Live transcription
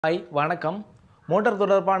Hi வணக்கம் motor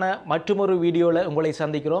தொடர்பான மற்றொரு வீடியோவில் உங்களை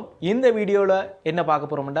சந்திக்கிறோம். இந்த வீடியோவில் என்ன பார்க்க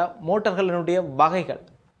போகிறோம்னா மோட்டார்களினுடைய வகைகள்,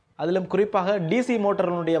 அதிலும் குறிப்பாக டிசி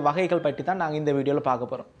மோட்டார்களினுடைய வகைகள் பற்றி தான் நாங்கள் இந்த வீடியோவில் பார்க்க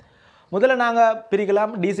போகிறோம். முதல்ல நாங்கள்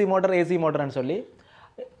பிரிக்கலாம் டிசி மோட்டார் ஏசி மோட்டார்னு சொல்லி,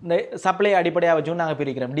 இந்த சப்ளை அடிப்படையாக வச்சும் நாங்கள்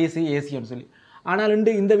பிரிக்கிறோம் டிசி ஏசின்னு சொல்லி. ஆனால்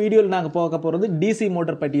இந்த வீடியோவில் நாங்கள் பார்க்க போகிறது டிசி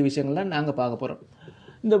மோட்டார் பற்றிய விஷயங்கள் தான் நாங்கள் பார்க்க போகிறோம்.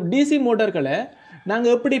 இந்த டிசி மோட்டார்களை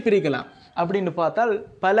நாங்கள் எப்படி பிரிக்கலாம் அப்படின்னு பார்த்தால்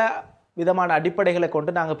பல விதமான அடிப்படைகளை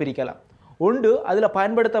கொண்டு நாங்கள் பிரிக்கலாம். ஒன்று, அதில்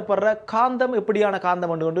பயன்படுத்தப்படுற காந்தம் எப்படியான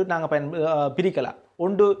காந்தம் கொண்டு நாங்கள் பிரிக்கலாம்.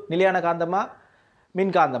 ஒன்று நிலையான காந்தமா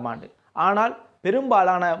மின்காந்தமாண்டு. ஆனால்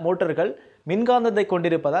பெரும்பாலான மோட்டார்கள் மின்காந்தத்தை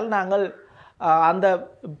கொண்டிருப்பதால் நாங்கள் அந்த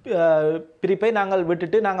பிரிப்பை நாங்கள்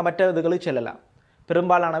விட்டுட்டு நாங்கள் மற்ற இதுகளுக்கு செல்லலாம்.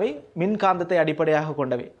 பெரும்பாலானவை மின்காந்தத்தை அடிப்படையாக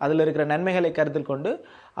கொண்டவை. அதில் இருக்கிற நன்மைகளை கருத்தில் கொண்டு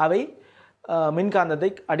அவை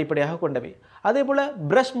மின்காந்தத்தை அடிப்படையாக கொண்டவை. அதே போல்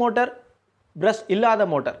பிரஷ் மோட்டார், பிரஷ் இல்லாத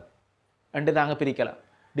மோட்டார் என்று நாங்கள் பிரிக்கலாம்.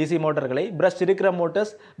 டிசி மோட்டார்களை பிரஷ் இருக்கிற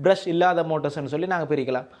மோட்டர்ஸ், பிரஷ் இல்லாத மோட்டர்ஸ்ன்னு சொல்லி நாங்கள்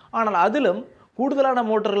பிரிக்கலாம். ஆனால் அதிலும் கூடுதலான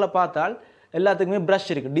மோட்டர்களை பார்த்தால் எல்லாத்துக்குமே பிரஷ்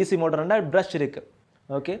இருக்குது. டிசி மோட்டர்னா பிரஷ் இருக்குது.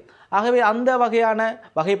 ஓகே, ஆகவே அந்த வகையான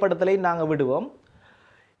வகைப்படுத்தலை நாங்கள் விடுவோம்.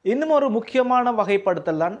 இன்னும் ஒரு முக்கியமான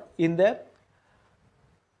வகைப்படுத்தல் தான் இந்த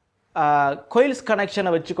கோயில்ஸ்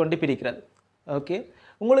கனெக்ஷனை வச்சு கொண்டு பிரிக்கிறது. ஓகே,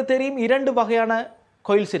 உங்களுக்கு தெரியும் இரண்டு வகையான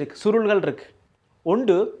கோயில்ஸ் இருக்குது, சுருள்கள் இருக்குது.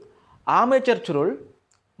 ஒன்று ஆர்மேச்சர் சுருள்,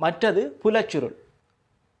 மற்றது புலச்சுருள்.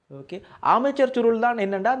 ஓகே, ஆர்மேச்சர் சுருள் தான்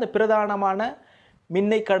என்னென்னா அந்த பிரதானமான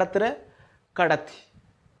மின்னை கடத்துகிற கடத்தி.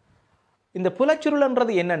 இந்த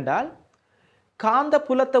புலச்சுருள்ன்றது என்னென்றால் காந்த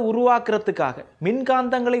புலத்தை உருவாக்குறதுக்காக,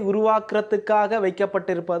 மின்காந்தங்களை உருவாக்குறதுக்காக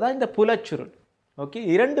வைக்கப்பட்டிருப்பதான் இந்த புலச்சுருள். ஓகே,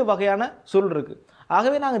 இரண்டு வகையான சுருள் இருக்குது.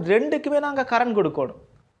 ஆகவே நாங்கள் ரெண்டுக்குமே நாங்கள் கரண்ட் கொடுக்கணும்.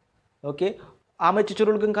 ஓகே, ஆர்மேச்சர்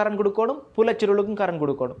சுருளுக்கும் கரண்ட் கொடுக்கணும், புலச்சுருளுக்கும் கரண்ட்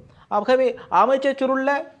கொடுக்கணும். ஆகவே ஆர்மேச்சர்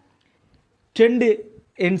சுருளில் 2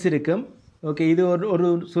 எண்ட்ஸ் இருக்கும். ஓகே, இது ஒரு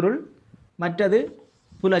சுருள், மற்றது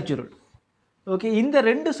புலச்சுருள். ஓகே, இந்த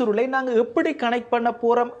ரெண்டு சுருளை நாங்கள் எப்படி கனெக்ட் பண்ண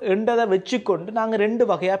போகிறோம் என்றதை வச்சுக்கொண்டு நாங்கள் ரெண்டு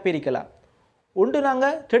வகையாக பிரிக்கலாம். ஒன்று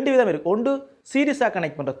நாங்கள் 2 விதம் இருக்குது. ஒன்று சீரியஸாக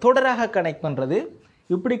கனெக்ட் பண்ணுறது, தொடராக கனெக்ட் பண்ணுறது.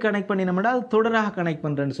 இப்படி கனெக்ட் பண்ணினோம்னா அது தொடராக கனெக்ட்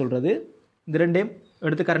பண்ணுறேன்னு சொல்கிறது. இந்த ரெண்டையும்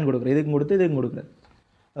எடுத்து கரண்ட் கொடுக்குறது, இதுக்கும் கொடுத்து இதுக்கும் கொடுக்குறது.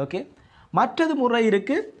 ஓகே, மற்றது முறை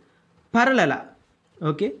இருக்குது பரலலாக.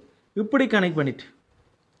 ஓகே, இப்படி கனெக்ட் பண்ணிவிட்டு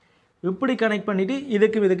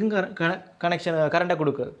இதுக்கும் கனெக்ஷன் கரண்ட்டை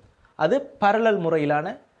கொடுக்குறது. அது பரலல்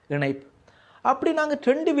முறையிலான இணைப்பு. அப்படி நாங்கள்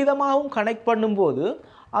 2 விதமாகவும் கனெக்ட் பண்ணும்போது,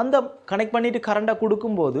 அந்த கனெக்ட் பண்ணிவிட்டு கரண்ட்டை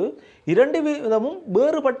கொடுக்கும்போது 2 விதமும்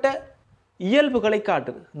வேறுபட்ட இயல்புகளை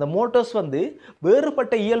காட்டுது. இந்த மோட்டர்ஸ்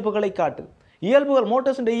வேறுபட்ட இயல்புகளை காட்டுது. இயல்புகள்,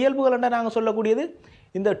 மோட்டர்ஸுடைய இயல்புகள் என்ன நாங்கள் சொல்லக்கூடியது,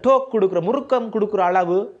 இந்த டோக் கொடுக்குற, முறுக்கம் கொடுக்குற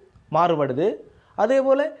அளவு மாறுபடுது. அதே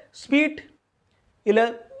போல் ஸ்பீட் இல்லை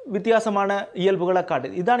வித்தியாசமான இயல்புகளை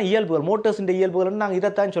காட்டுது. இதுதான் இயல்புகள், மோட்டர்ஸுடைய இயல்புகள்னு நாங்கள்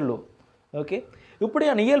இதைத்தான் சொல்லுவோம். ஓகே,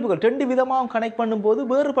 இப்படியான இயல்புகள் 2 விதமாக கனெக்ட் பண்ணும்போது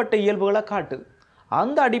வேறுபட்ட இயல்புகளை காட்டுது.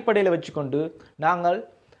 அந்த அடிப்படையில் வச்சுக்கொண்டு நாங்கள்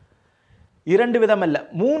 2 விதம் அல்ல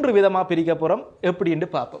 3 விதமாக பிரிக்க போகிறோம். எப்படின்னு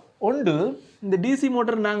பார்ப்போம். ஒன்று, இந்த டிசி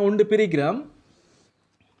மோட்டர் நாங்கள் ஒன்று பிரிக்கிறோம்.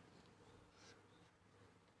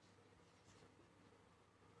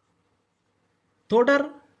 தொடர்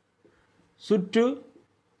சுற்று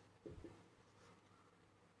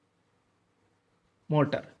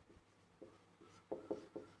மோட்டார்,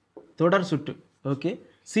 தொடர் சுற்று. ஓகே,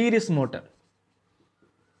 சீரிஸ் மோட்டார்,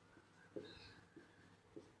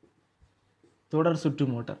 தொடர் சுற்று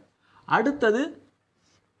மோட்டார். அடுத்தது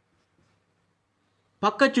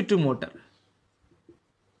பக்கச்சுற்று மோட்டார்.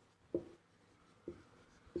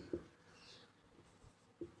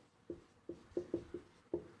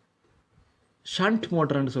 ஷண்ட்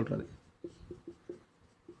மோட்டார்னு சொல்றது.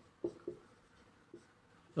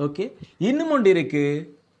 ஓகே, இன்னும் ஒன்று இருக்கு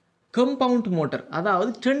கம்பவுண்ட் மோட்டார்.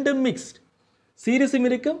 அதாவது 2 மிக்ஸ்ட், சீரிஸும்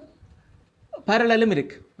இருக்கும் பரலலும்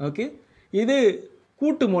இருக்கு. ஓகே, இது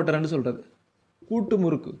கூட்டு மோட்டார்னு சொல்றது, கூட்டு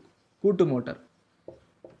முறுக்கு, கூட்டு மோட்டார்.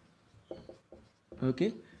 ஓகே,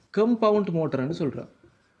 கம்பவுண்ட் மோட்டார்னு சொல்றோம்.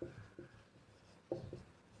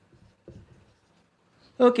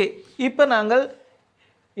 ஓகே, இப்போ நாங்கள்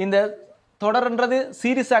இந்த தொடர்ன்றது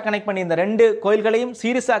சீரிஸாக கனெக்ட் பண்ணி, இந்த 2 கோயில்களையும்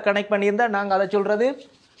சீரிஸாக கனெக்ட் பண்ணியிருந்தால் நாங்கள் அதை சொல்கிறது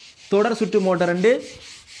தொடர் சுற்று மோட்டார்.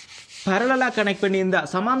 பரலலாக கனெக்ட் பண்ணியிருந்தால்,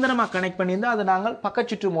 சமாந்தரமாக கனெக்ட் பண்ணியிருந்தால் அதை நாங்கள்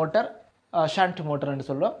பக்கச்சுற்று மோட்டார், ஷண்ட் மோட்டார்னு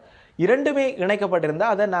சொல்லுவோம். இரண்டுமே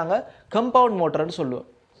இணைக்கப்பட்டிருந்தால் அதை நாங்கள் கம்பவுண்ட் மோட்டார்னு சொல்லுவோம்.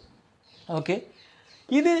 ஓகே,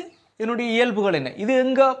 இது என்னுடைய இயல்புகள் என்ன, இது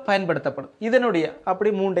எங்கே பயன்படுத்தப்படும், இதனுடைய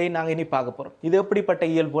அப்படி 3ஐயும் நாங்கள் இனி பார்க்க போகிறோம். இது எப்படிப்பட்ட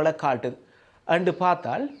இயல்புகளை காட்டுது அண்டு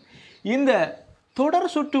பார்த்தால், இந்த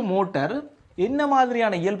தொடர் சுற்று மோட்டார் என்ன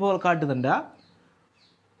மாதிரியான இயல்புகள் காட்டுதுண்டா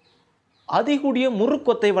அதிகூடிய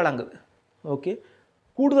முறுக்கொத்தை வழங்குது. ஓகே,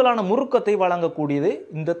 கூடுதலான முறுக்கத்தை வழங்கக்கூடியது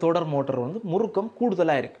இந்த தொடர் மோட்டார் வந்து முறுக்கம்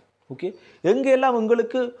கூடுதலாக இருக்குது. ஓகே, எங்கெல்லாம்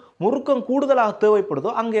உங்களுக்கு முறுக்கம் கூடுதலாக தேவைப்படுதோ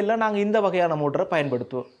அங்கெல்லாம் நாங்கள் இந்த வகையான மோட்டரை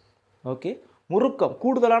பயன்படுத்துவோம். ஓகே, முறுக்கம்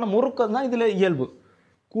கூடுதலான முறுக்கம் தான் இதில் இயல்பு.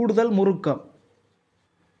 கூடுதல்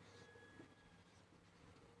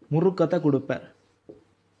முறுக்கத்தை கொடுப்பார்.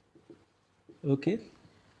 ஓகே,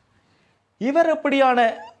 இவர் எப்படியான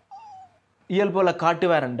இயல்புல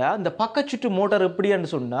காட்டுவார்ண்டா இந்த பக்கச்சுற்று மோட்டார் எப்படின்னு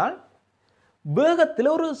சொன்னால் வேகத்தில்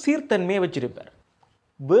ஒரு சீர்தன்மையை வச்சிருப்பார்.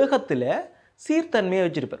 வேகத்தில் சீர்தன்மையை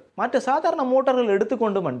வச்சிருப்பார். மற்ற சாதாரண மோட்டார்கள்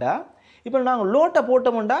எடுத்துக்கொண்டோம்டா இப்போ நாங்கள் லோட்டை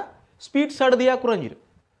போட்டோம்டா ஸ்பீட் சடுதியாக குறைஞ்சிடும்.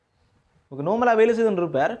 ஓகே, நார்மலாக வேலை செய்துன்னு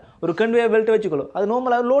இருப்பார். ஒரு கன்வே பெல்ட் வச்சுக்கணும். அது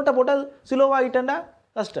நார்மலாக லோட்டை போட்டால் ஸ்லோவாகிட்டேன்டா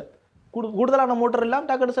கஷ்டம். கூடுதலான மோட்டர் எல்லாம்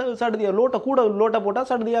டக்குனு சடுதியாக லோட்டை போட்டால்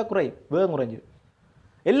சடுதியாக குறையும், வேகம் குறைஞ்சிடும்.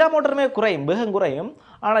 எல்லா மோட்டருமே குறையும், வேகம் குறையும்.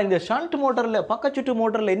 ஆனால் இந்த ஷண்ட் மோட்டரில் பக்கச்சுற்று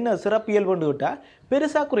மோட்டரில் என்ன சிறப்பியல்புன்னு விட்டால்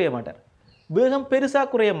பெருசாக குறைய மாட்டார், வேகம் பெருசாக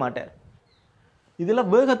குறைய மாட்டார். இதில்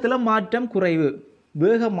வேகத்தில் மாற்றம் குறைவு,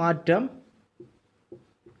 வேக மாற்றம்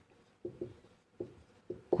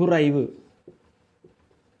குறைவு,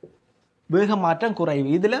 வேக மாற்றம் குறைவு.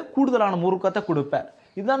 இதில் கூடுதலான முறுக்கத்தை கொடுப்பார்.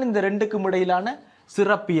 இதுதான் இந்த ரெண்டுக்கும் இடையிலான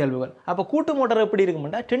சிறப்பியல்புகள். அப்போ கூட்டு மோட்டார் எப்படி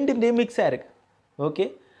இருக்கும்னா ரெண்டு மிக்ஸாக இருக்குது. ஓகே,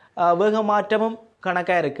 வேக மாற்றமும்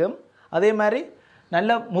கணக்காக இருக்கும், அதே மாதிரி நல்ல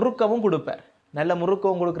முறுக்கமும் கொடுப்பார். நல்ல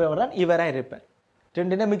முறுக்கவும் கொடுக்குறவர் தான் இவராக இருப்பார்.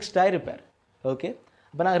 ரெண்டுமே மிக்ஸ்டாக இருப்பார். ஓகே,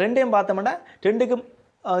 இப்போ நாங்கள் ரெண்டையும் பார்த்தோம்னா ரெண்டுக்கும்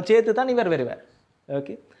சேர்த்து தான் இவர் வருவார்.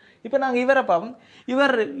 ஓகே, இப்போ நாங்கள் இவரை பார்ப்போம்.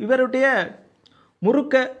 இவருடைய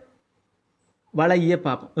முறுக்க வளைய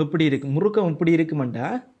பார்ப்போம் எப்படி இருக்கு. முறுக்கம் இப்படி இருக்குமெண்டா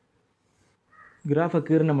கிராஃபை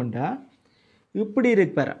கீரணமெண்டா இப்படி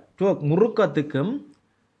இருப்பார். முறுக்கத்துக்கும்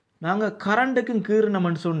நாங்கள் கரண்ட்டுக்கும்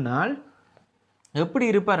கீரணம்னு சொன்னால் எப்படி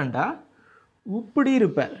இருப்பார்ண்டா இப்படி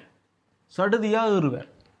இருப்பார், சடுதியாக ஏறுவார்,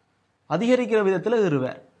 அதிகரிக்கிற விதத்தில்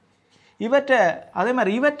ஏறுவார். அதே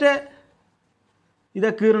மாதிரி இதை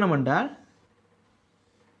கீரணம் என்றால்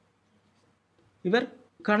இவர்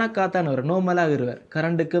கணக்காத்தான் வரும், நோமலாக இருவார்.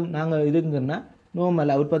 கரண்ட்டுக்கும் நாங்கள் இதுங்கன்னா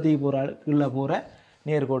நோமலாக உற்பத்திக்கு போகிற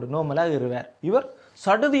நேர்கோடு நோமலாக இருவார். இவர்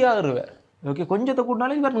சடுதியாக இருவார். ஓகே, கொஞ்சத்தை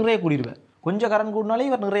கூட்டினாலும் இவர் நிறைய கூடிடுவார், கொஞ்சம் கரண்ட் கூட்டினாலும்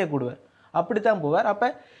இவர் நிறைய கூடுவார், அப்படித்தான் போவார். அப்போ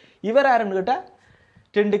இவர் யாருன்னு கேட்டால்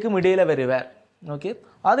ரெண்டுக்கும் இடையில் வருவார். ஓகே,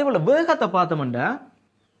 அதே போல் வேகத்தை பார்த்தோம்னா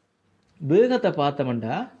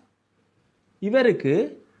இவருக்கு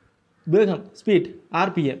வேகம் ஸ்பீட்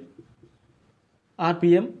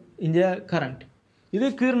ஆர்பிஎம் இந்த கரண்ட் இது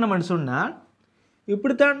கீரணம்னு சொன்னால்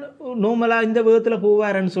இப்படித்தான் நார்மலாக இந்த வேகத்தில்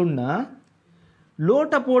போவாருன்னு சொன்னால்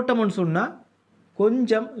லோட்டை போட்டோம்னு சொன்னால்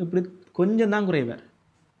கொஞ்சம் தான்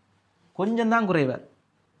குறைவார்.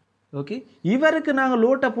 ஓகே, இவருக்கு நாங்கள்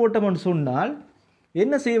லோட்டை போட்டோம்னு சொன்னால்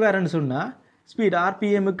என்ன செய்வாருன்னு சொன்னால் ஸ்பீட்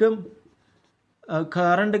ஆர்பிஎம்முக்கும்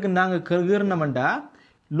கரண்ட்டுக்கு நாங்கள் கீரணம்ண்டா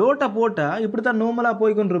லோட்டை போட்டால் இப்படி தான் நார்மலாக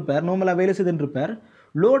போய்கொண்டு இருப்பார், நார்மலாக வேலை செய்துன்னு இருப்பார்.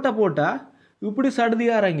 லோட்டை போட்டால் இப்படி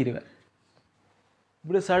சடுதியாக இறங்கிடுவார்.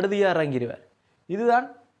 இதுதான்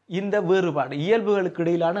இந்த வேறுபாடு, இயல்புகளுக்கு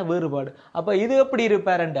இடையிலான வேறுபாடு. அப்போ இது எப்படி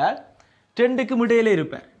இருப்பார் என்றால் ரெண்டுக்கும் இடையிலே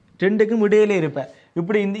இருப்பார்.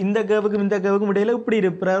 இப்படி இந்த கேவுக்கும் இடையில இப்படி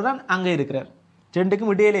இருப்பார் தான் அங்கே இருக்கிறார்,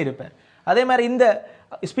 ரெண்டுக்கும் இடையிலே இருப்பார். அதே மாதிரி இந்த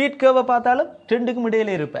ஸ்பீட் கேவை பார்த்தாலும் ரெண்டுக்கும்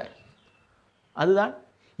இடையிலே இருப்பார். அதுதான்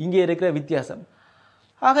இங்கே இருக்கிற வித்தியாசம்.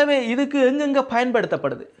 ஆகவே இதுக்கு எங்கெங்கே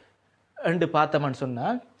பயன்படுத்தப்படுது என்று பார்த்தோம்னு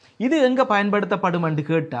சொன்னால் இது எங்கே பயன்படுத்தப்படும் என்று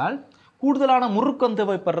கேட்டால் கூடுதலான முறுக்கம்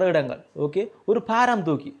தேவைப்படுற இடங்கள். ஓகே, ஒரு பாரம்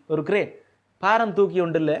தூக்கி, ஒரு கிரேன் பாரம் தூக்கி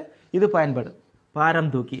ஒன்றில் இது பயன்படும்,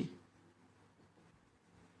 பாரம் தூக்கி.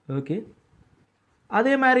 ஓகே,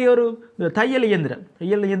 அதே மாதிரி ஒரு தையல்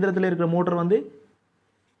இயந்திரத்தில் இருக்கிற மோட்டர் வந்து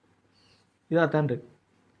இதாகத்தான் இருக்கு,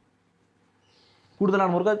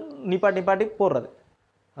 கூடுதலான முறுக்கம் நிப்பாட்டி போடுறது.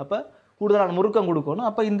 அப்போ கூடுதலான முறுக்கம் கொடுக்கணும்,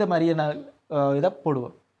 அப்போ இந்த மாதிரியான இதை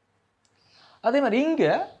போடுவோம். அதே மாதிரி இங்கே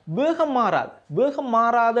வேகம்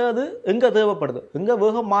மாறாதது எங்கே தேவைப்படுது, எங்கே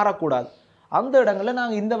வேகம் மாறக்கூடாது அந்த இடங்களில்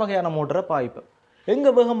நாங்கள் இந்த வகையான மோட்டரை பாய்ப்போம்.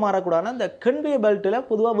 எங்கே வேகம் மாறக்கூடாதுன்னா இந்த கன்வே பெல்ட்டில்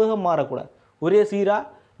பொதுவாக வேகம் மாறக்கூடாது, ஒரே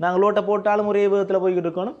சீராக நாங்கள் லோட்டை போட்டாலும் ஒரே வேகத்தில் போய்கிட்டு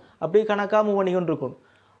இருக்கணும், அப்படியே கணக்காக மூவ் பண்ணிக்கிட்டு இருக்கணும்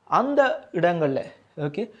அந்த இடங்களில்.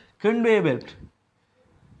 ஓகே, கன்வே பெல்ட்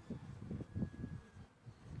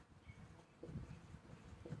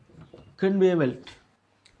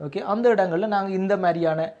ஓகே, அந்த இடங்களில் நாங்கள் இந்த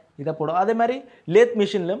மாதிரியான இதை போடுவோம். அதே மாதிரி லேத்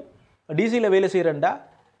மிஷின்லும் டிசியில் வேலை செய்கிறேன்டா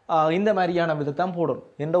இந்த மாதிரியான விதத்தான் போடணும்,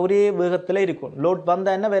 என்ற ஒரே வேகத்தில் இருக்கும். லோட்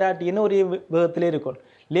வந்தால் என்ன வெரைட்டி என்ன ஒரே வேகத்தில் இருக்கும்.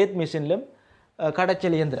 லேத் மிஷின்லும்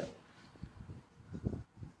கடைச்சல் இயந்திரம்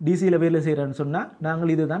டிசியில் வேலை செய்கிறேன்னு சொன்னால்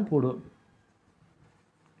நாங்கள் இது தான் போடுவோம்.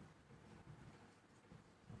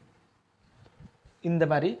 இந்த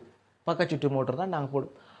மாதிரி பக்கச்சுற்று மோட்டர் தான் நாங்கள்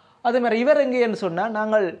போடுவோம். அதே மாதிரி இவர் எங்கேன்னு சொன்னால்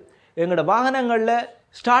நாங்கள் எங்களோட வாகனங்களில்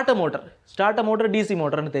ஸ்டார்டர் மோட்டர் டிசி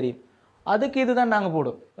மோட்டர்னு தெரியும். அதுக்கு இதுதான் நாங்கள்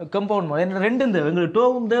போடும் கம்பவுண்ட் மோட்டர். ரெண்டும் தேவை எங்களுக்கு.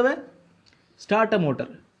 டோவும் தேவை, ஸ்டார்டர்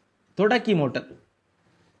மோட்டர், தொடக்கி மோட்டர்.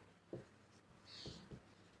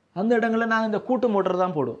 அந்த இடங்களில் நாங்கள் இந்த கூட்டு மோட்டர்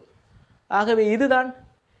தான் போடுவோம். ஆகவே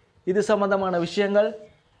இது சம்பந்தமான விஷயங்கள்.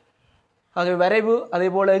 ஆகவே வரைவு அதே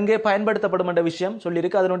போல் எங்கே பயன்படுத்தப்படும் என்ற விஷயம்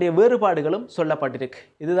சொல்லியிருக்கு. அதனுடைய வேறுபாடுகளும் சொல்லப்பட்டிருக்கு.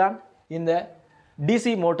 இதுதான் இந்த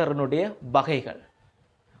டிசி மோட்டரினுடைய வகைகள்.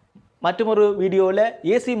 மற்றொரு வீடியோவில்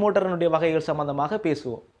ஏசி மோட்டரினுடைய வகைகள் சம்பந்தமாக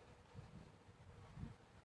பேசுவோம்.